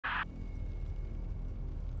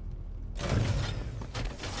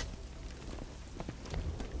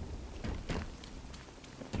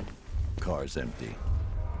car's empty.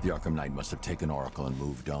 The Arkham Knight must have taken Oracle and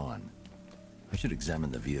moved on. I should examine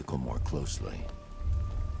the vehicle more closely.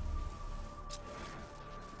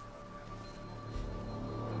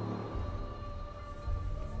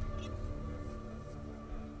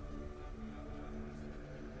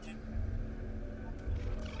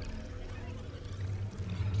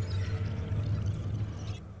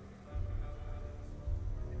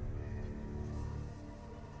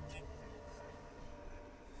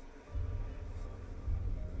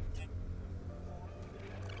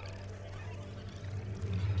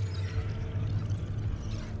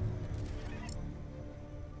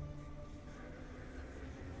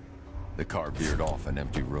 The car veered off an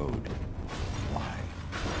empty road. Why?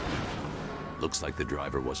 Looks like the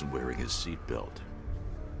driver wasn't wearing his seatbelt.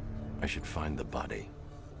 I should find the body.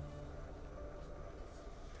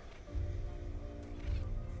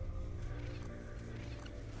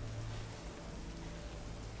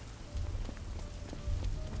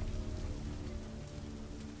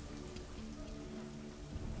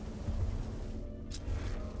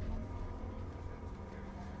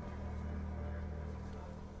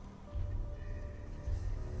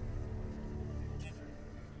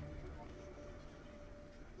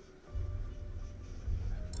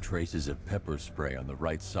 Traces of pepper spray on the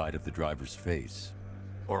right side of the driver's face.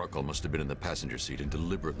 Oracle must have been in the passenger seat and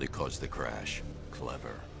deliberately caused the crash.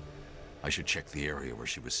 Clever. I should check the area where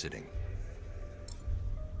she was sitting.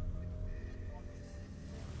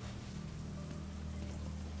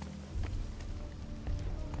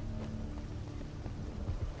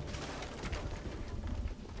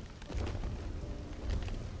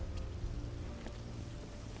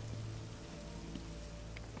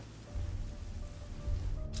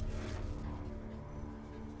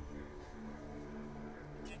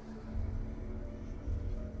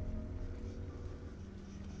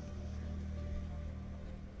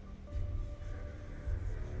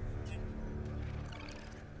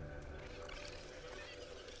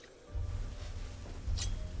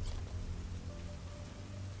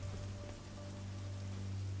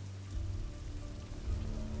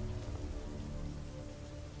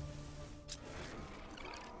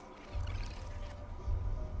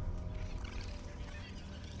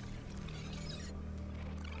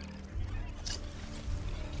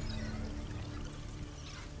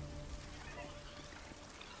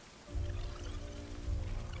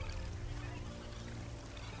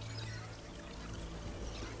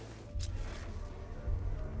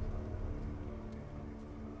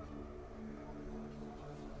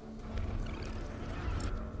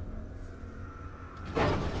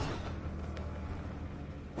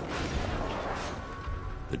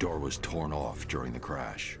 The door was torn off during the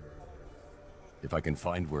crash. If I can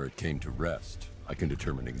find where it came to rest, I can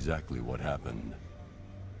determine exactly what happened.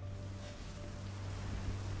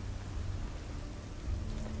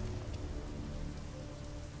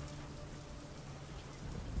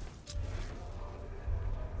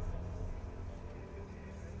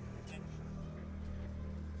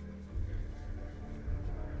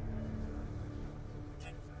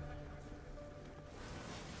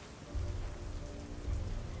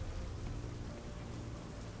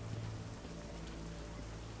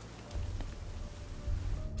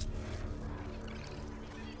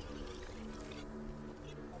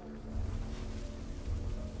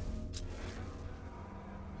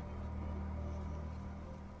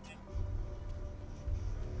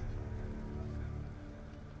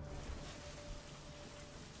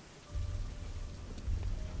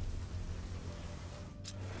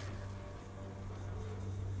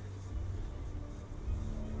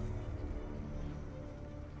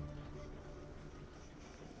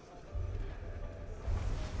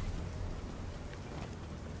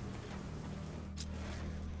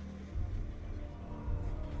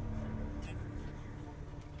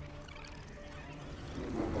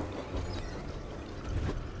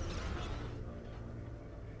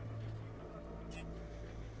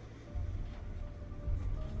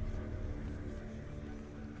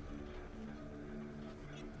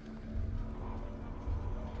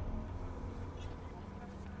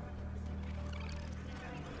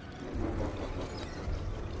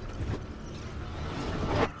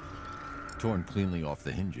 Torn cleanly off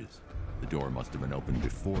the hinges. The door must have been opened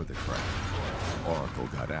before the crash. Oracle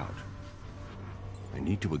got out. I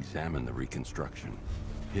need to examine the reconstruction,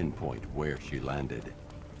 pinpoint where she landed.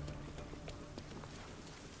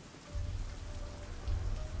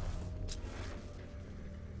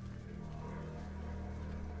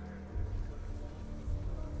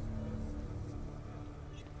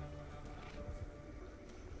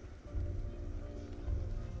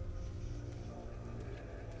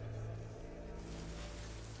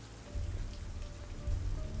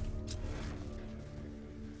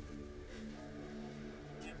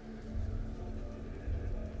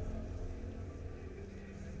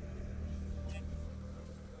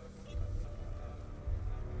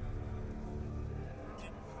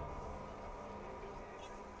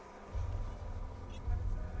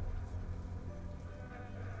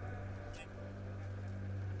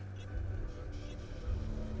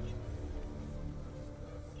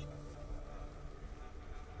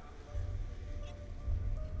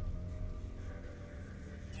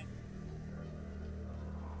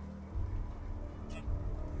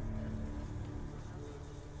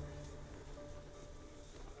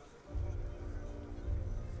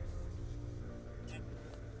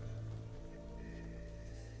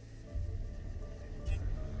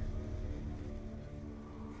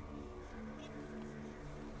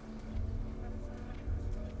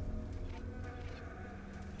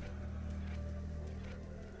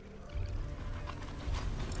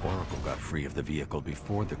 free of the vehicle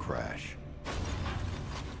before the crash.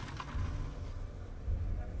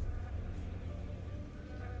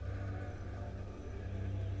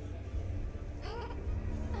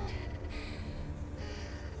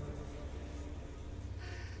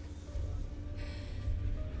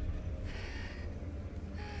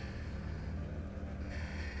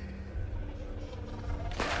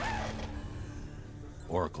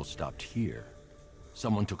 Oracle stopped here.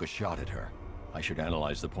 Someone took a shot at her. I should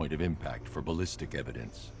analyze the point of impact for ballistic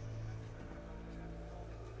evidence.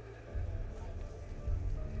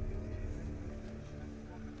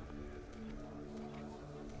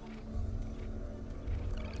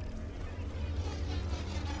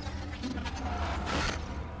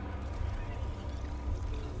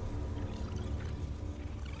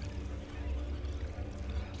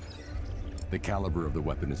 The caliber of the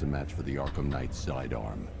weapon is a match for the Arkham Knight's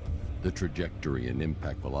sidearm. The trajectory and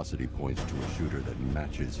impact velocity points to a shooter that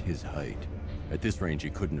matches his height. At this range, he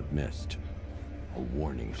couldn't have missed. A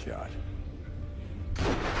warning shot.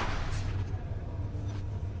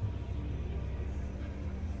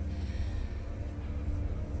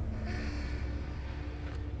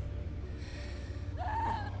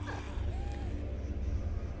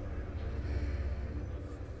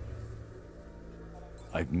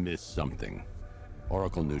 I've missed something.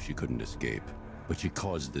 Oracle knew she couldn't escape, but she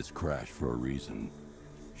caused this crash for a reason.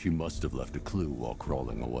 She must have left a clue while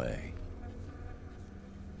crawling away.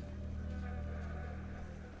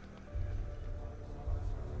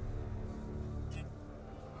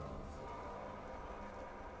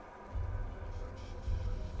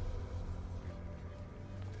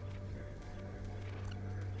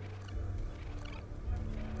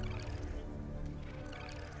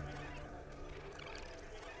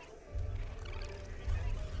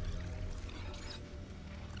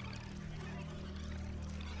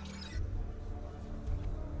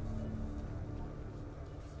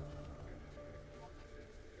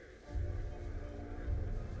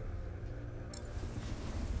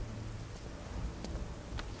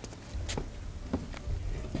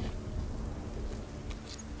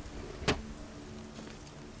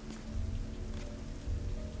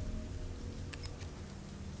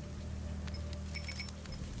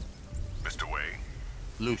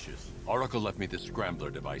 Lucius, Oracle left me the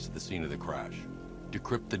scrambler device at the scene of the crash.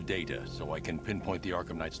 Decrypt the data so I can pinpoint the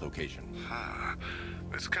Arkham Knight's location.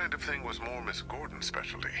 This kind of thing was more Miss Gordon's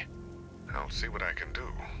specialty. I'll see what I can do,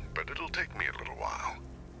 but it'll take me a little while.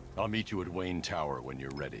 I'll meet you at Wayne Tower when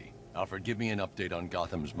you're ready. Alfred, give me an update on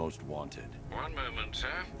Gotham's Most Wanted. One moment,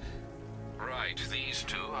 sir. Right, these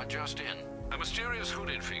two are just in. A mysterious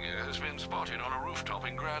hooded figure has been spotted on a rooftop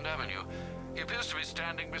in Grand Avenue. He appears to be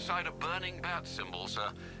standing beside a burning bat symbol,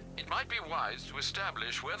 sir. It might be wise to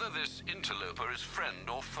establish whether this interloper is friend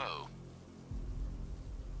or foe.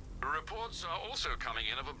 Reports are also coming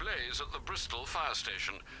in of a blaze at the Bristol fire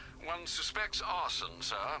station. One suspects arson,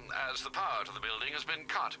 sir, as the power to the building has been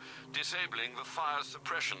cut, disabling the fire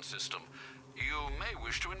suppression system. You may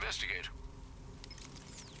wish to investigate.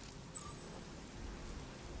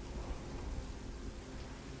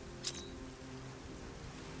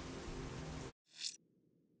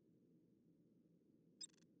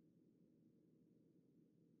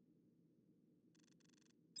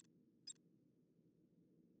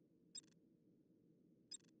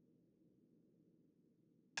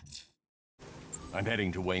 I'm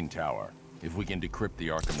heading to Wayne Tower. If we can decrypt the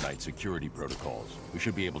Arkham Knight security protocols, we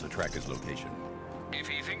should be able to track his location. If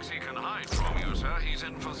he thinks he can hide from you, sir, he's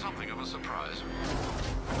in for something of a surprise.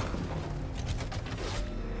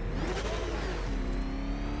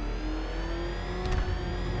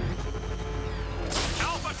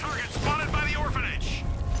 Alpha target spotted by the orphanage!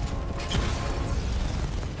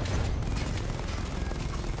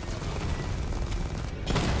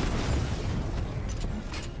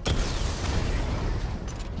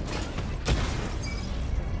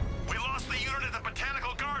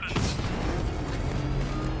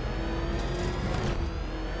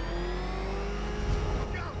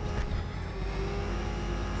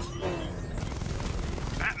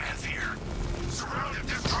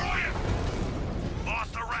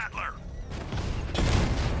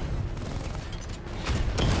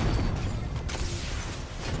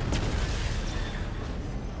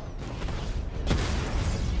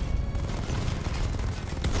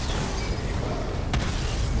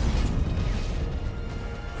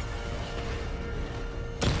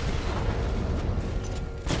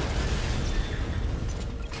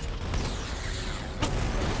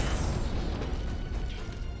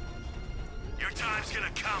 Time's gonna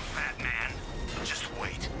come, Batman. Just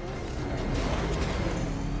wait.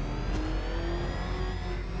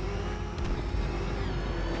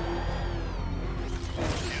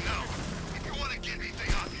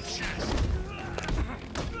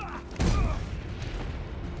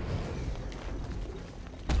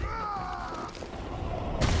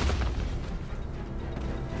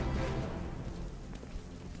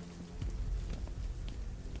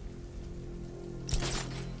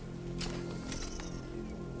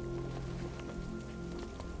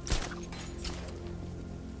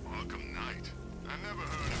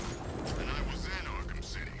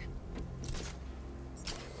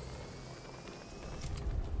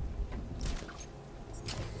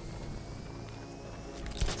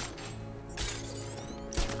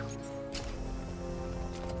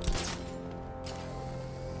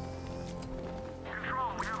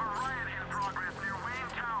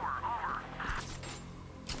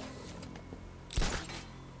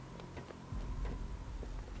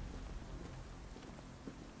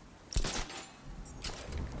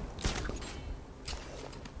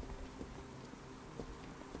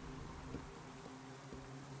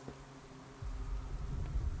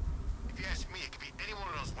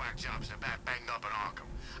 whack jobs and a bat banged up in Arkham.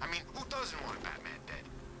 I mean, who doesn't want Batman dead?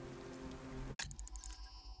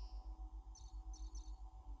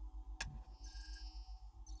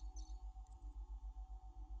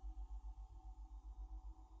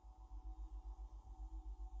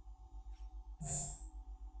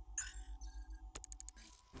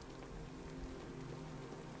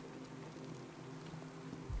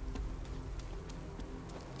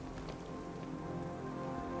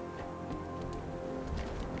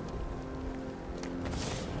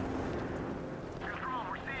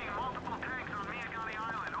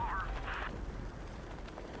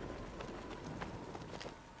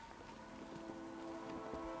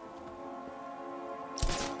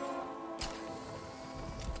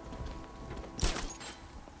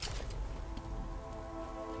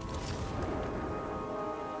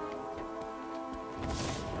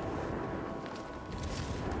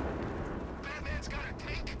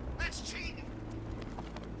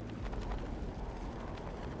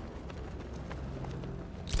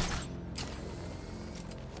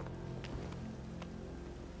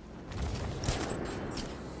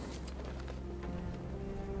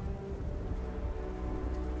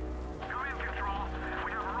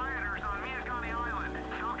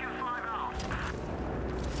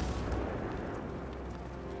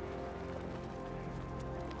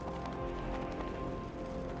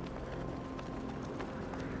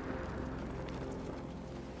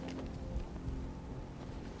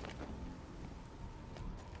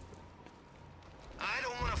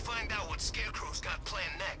 Find out what Scarecrow's got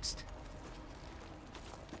planned next.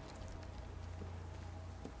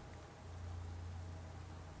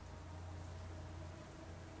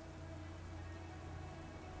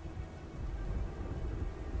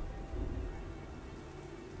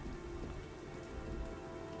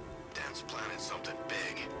 Dan's planning something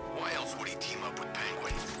big. Why else would he team up with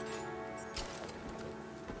Penguin?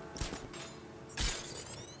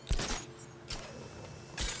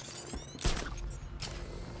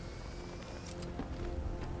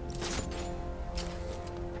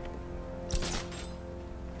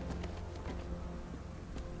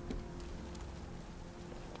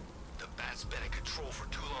 Bat's been in control for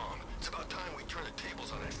too long. It's about time we turn the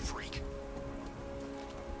tables on that freak.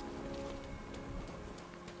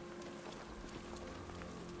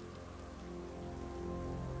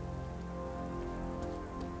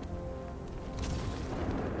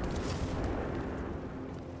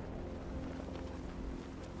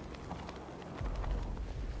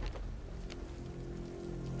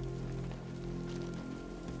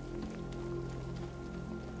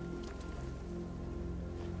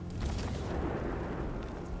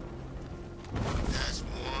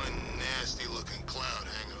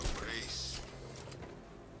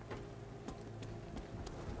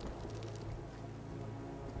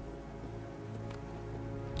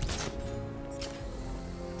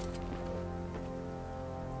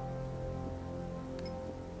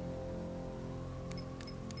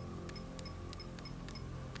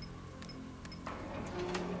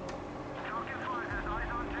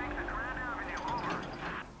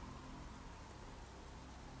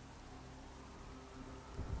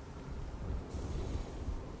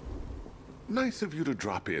 Nice of you to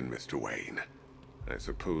drop in, Mr. Wayne. I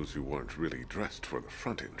suppose you weren't really dressed for the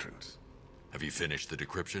front entrance. Have you finished the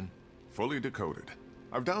decryption? Fully decoded.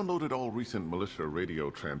 I've downloaded all recent militia radio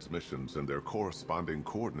transmissions and their corresponding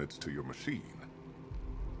coordinates to your machine.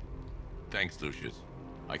 Thanks, Lucius.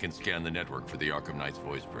 I can scan the network for the Arkham Knight's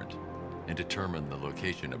voice print and determine the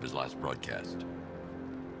location of his last broadcast.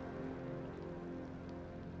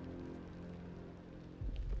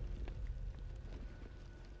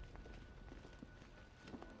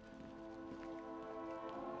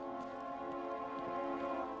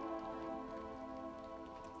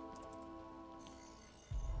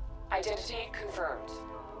 Identity confirmed.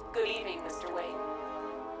 Good evening, Mr. Wayne.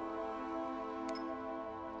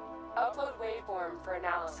 Upload waveform for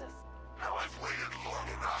analysis. Now I've waited long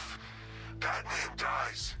enough. Batman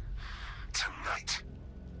dies. Tonight.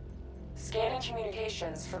 Scanning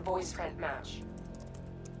communications for voice print match.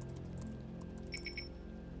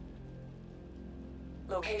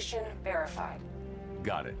 Location verified.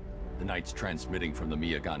 Got it. The Knight's transmitting from the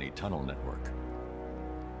Miyagani tunnel network.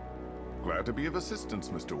 Glad to be of assistance,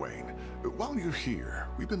 Mr. Wayne. While you're here,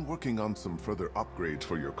 we've been working on some further upgrades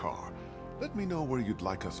for your car. Let me know where you'd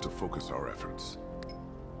like us to focus our efforts.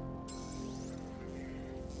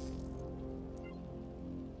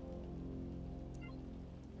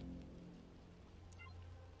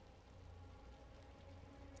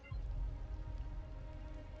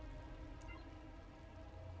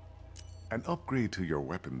 An upgrade to your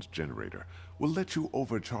weapons generator will let you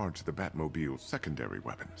overcharge the Batmobile's secondary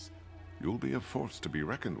weapons. You'll be a force to be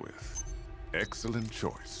reckoned with. Excellent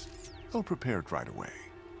choice. I'll prepare it right away.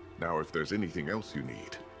 Now, if there's anything else you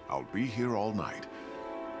need, I'll be here all night.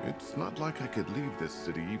 It's not like I could leave this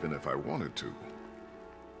city even if I wanted to.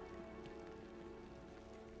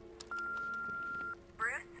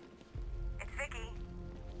 Bruce? It's Vicky.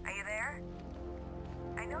 Are you there?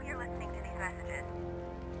 I know you're listening to these messages.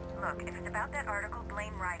 Look, if it's about that article,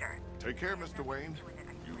 blame Ryder. Take care, Mr. Wayne.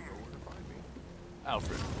 You know where to find me.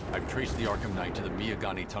 Alfred, I've traced the Arkham Knight to the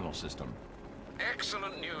Miyagani tunnel system.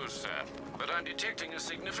 Excellent news, sir. But I'm detecting a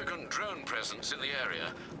significant drone presence in the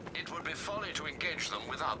area. It would be folly to engage them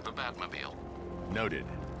without the Batmobile. Noted.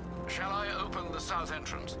 Shall I open the south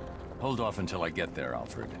entrance? Hold off until I get there,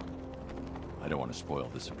 Alfred. I don't want to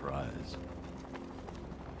spoil the surprise.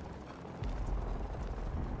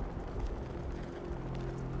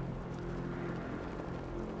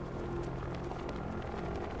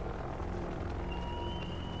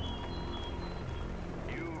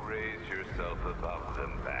 You raised yourself above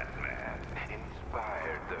them, Batman.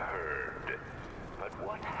 Inspired the herd. But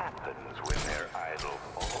what happens when their idol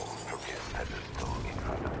falls from his pedestal in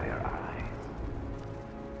front of their eyes?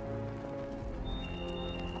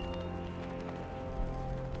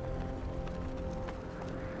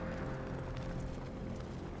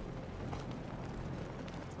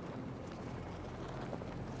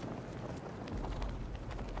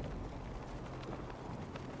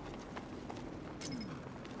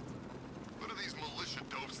 What do these militia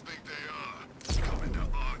dopes think they are? Coming to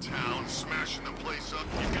our town, smashing the place up.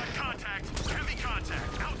 You've got contact. Heavy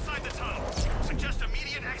contact. Outside the tunnel. Suggest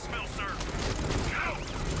immediate exfil, sir. No!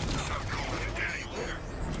 I'm going anywhere.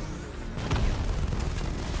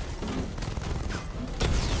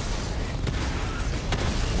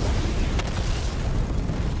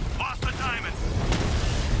 Lost the diamond.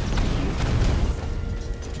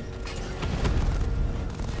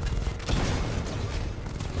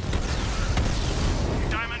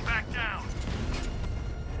 Diamond back down.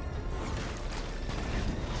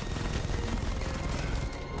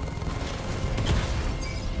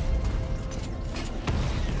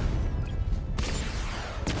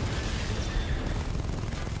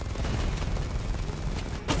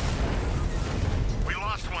 We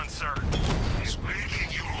lost one, sir. He's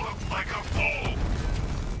making you look like a fool!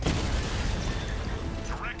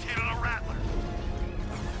 Direct hit on a rattler.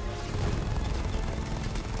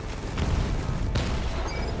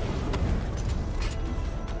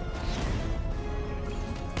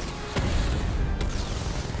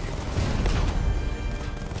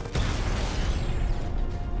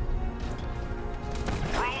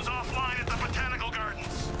 Drones offline at the Botanical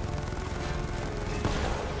Gardens.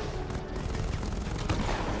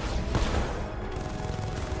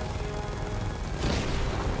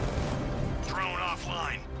 Drone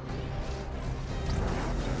offline.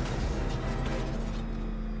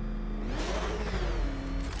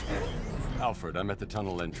 Alfred, I'm at the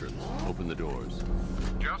tunnel entrance. Open the doors.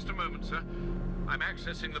 Just a moment, sir. I'm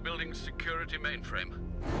accessing the building's security mainframe.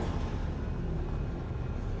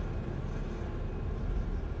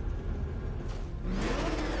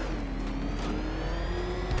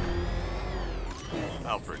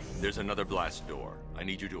 Alfred, there's another blast door. I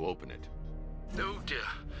need you to open it. Oh dear.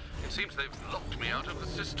 It seems they've locked me out of the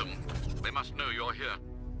system. They must know you're here.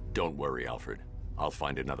 Don't worry, Alfred. I'll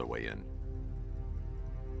find another way in.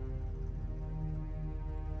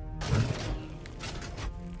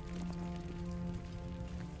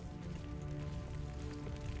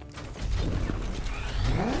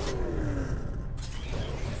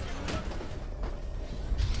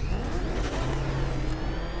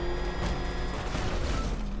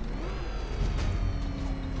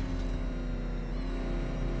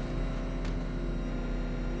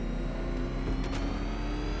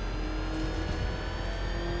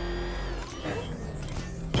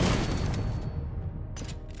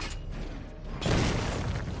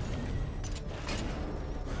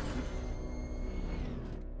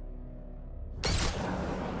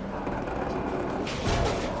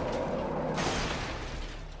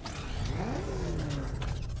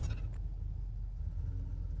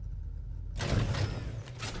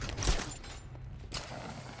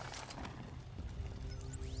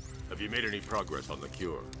 Have you made any progress on the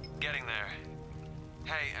cure? Getting there.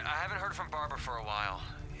 Hey, I haven't heard from Barbara for a while.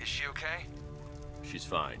 Is she okay? She's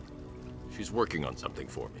fine. She's working on something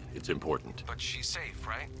for me. It's important. But she's safe,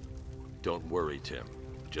 right? Don't worry, Tim.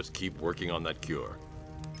 Just keep working on that cure.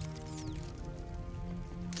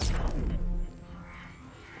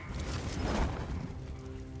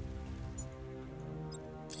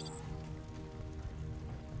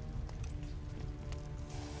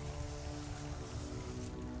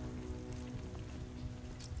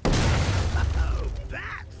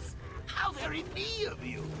 any of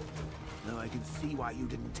you. Though I can see why you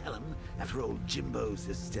didn't tell him after old Jimbo's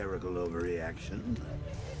hysterical overreaction.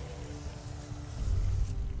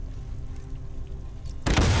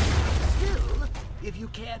 Still, if you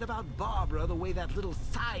cared about Barbara the way that little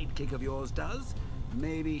sidekick of yours does,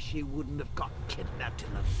 maybe she wouldn't have got kidnapped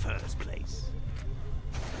in the first place.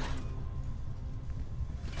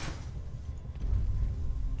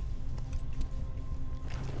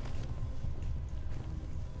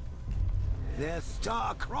 They're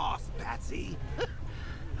star-crossed, Patsy.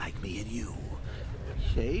 Like me and you.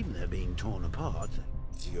 Shame they're being torn apart.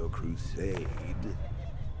 Your crusade.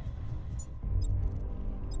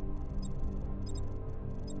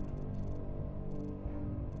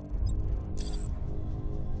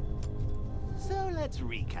 So let's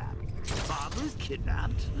recap. Barbara's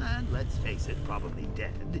kidnapped, and let's face it, probably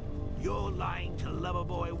dead. You're lying to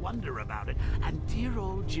Loverboy Wonder about it, and dear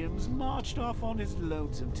old Jim's marched off on his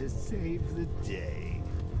lonesome to save the day.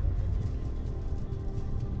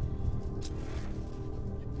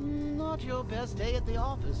 Not your best day at the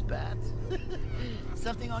office, Bats.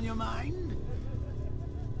 Something on your mind?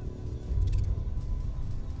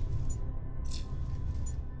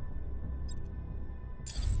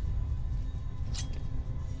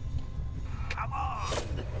 Come on!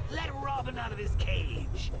 Let Robin out of his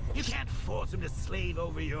cage! You can't force him to slave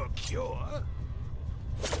over your cure!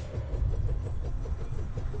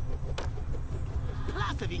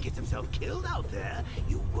 Plus, if he gets himself killed out there,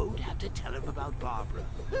 you won't have to tell him about Barbara.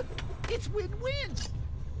 It's win-win!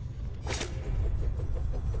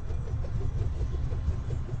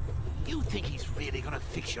 You think he's really gonna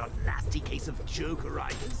fix your nasty case of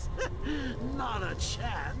jokeritis? Not a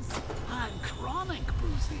chance. I'm chronic,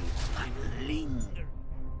 Brucey. I'm linger.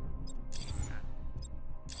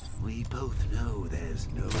 We both know there's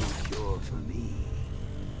no cure for me.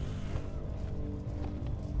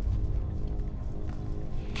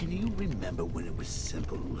 Can you remember when it was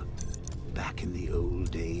simple? Back in the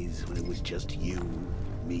old days when it was just you,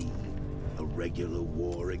 me, a regular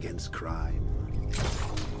war against crime?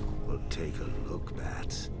 Well, take a look,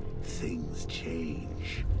 Bats. Things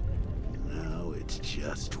change. Now it's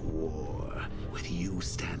just war, with you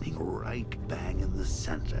standing right bang in the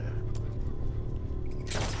center.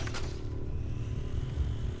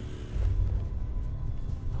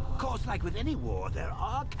 Of course, like with any war, there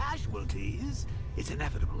are casualties. It's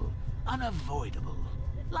inevitable, unavoidable,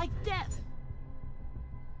 like death.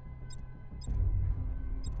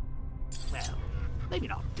 Well, maybe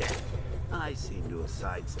not death. I seem to have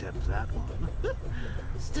sidestepped that one.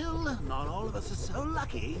 Still, not all of us are so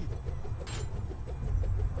lucky.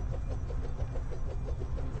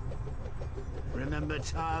 Remember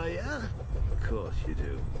Talia? Of course you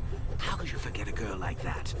do. How could you forget a girl like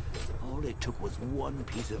that? All it took was one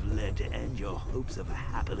piece of lead to end your hopes of a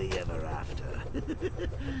happily ever after.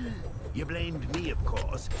 You blamed me, of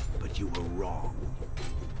course, but you were wrong.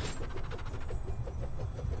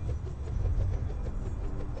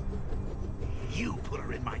 You put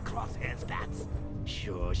her in my crosshairs, Bats.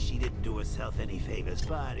 Sure, she didn't do herself any favors,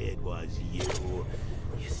 but it was you.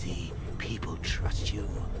 You see, people trust you.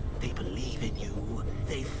 They believe in you.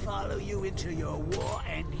 They follow you into your war,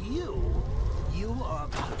 and you are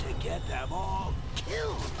about to get them all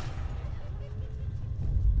killed.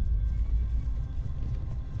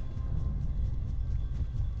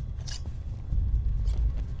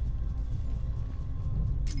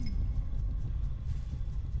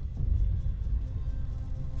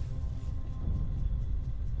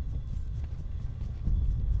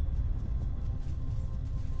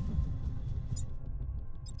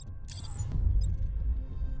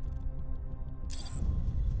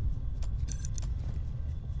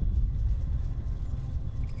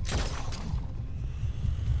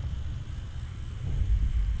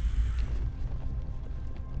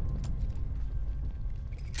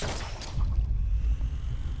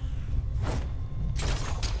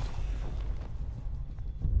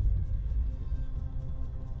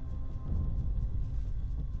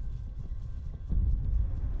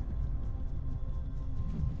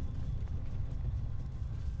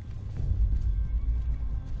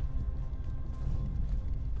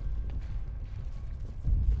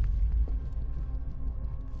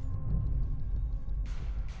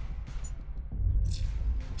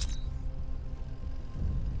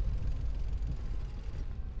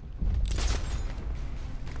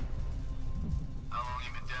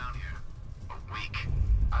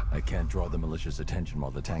 I can't draw the malicious attention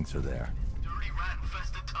while the tanks are there. Dirty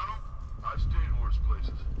rat-infested tunnel? I've stayed worse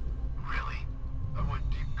places. Really? I went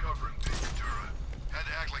deep cover in Ventura. Had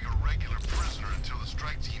to act like a regular prisoner until the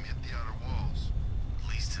strike team hit the outer walls. At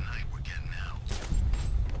least tonight we're getting out.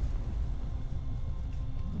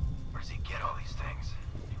 Where does he get all these things?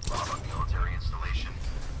 You rob a military installation?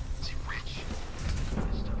 Is he rich?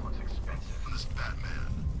 This stuff looks expensive. And this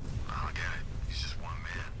Batman, I don't get it. He's just one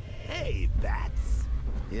man. Hey, Bats.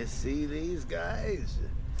 You see these guys?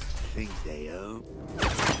 Think they own? No.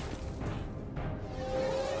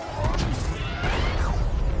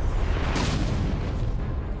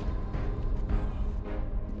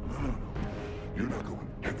 You're not going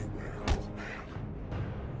anywhere, old man.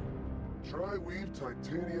 Tri-weave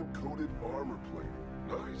titanium-coated armor plate.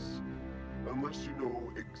 Nice. Unless you know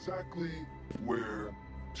exactly where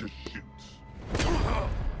to shoot.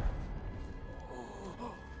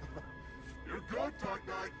 You're good, Dark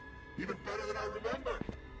Knight. Even better than I remember.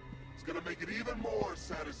 It's gonna make it even more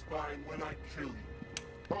satisfying when I kill you.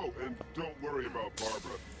 Oh, and don't worry about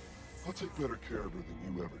Barbara. I'll take better care of her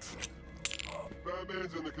than you ever did.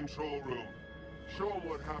 Batman's in the control room. Show him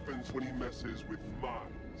what happens when he messes with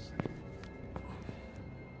minds.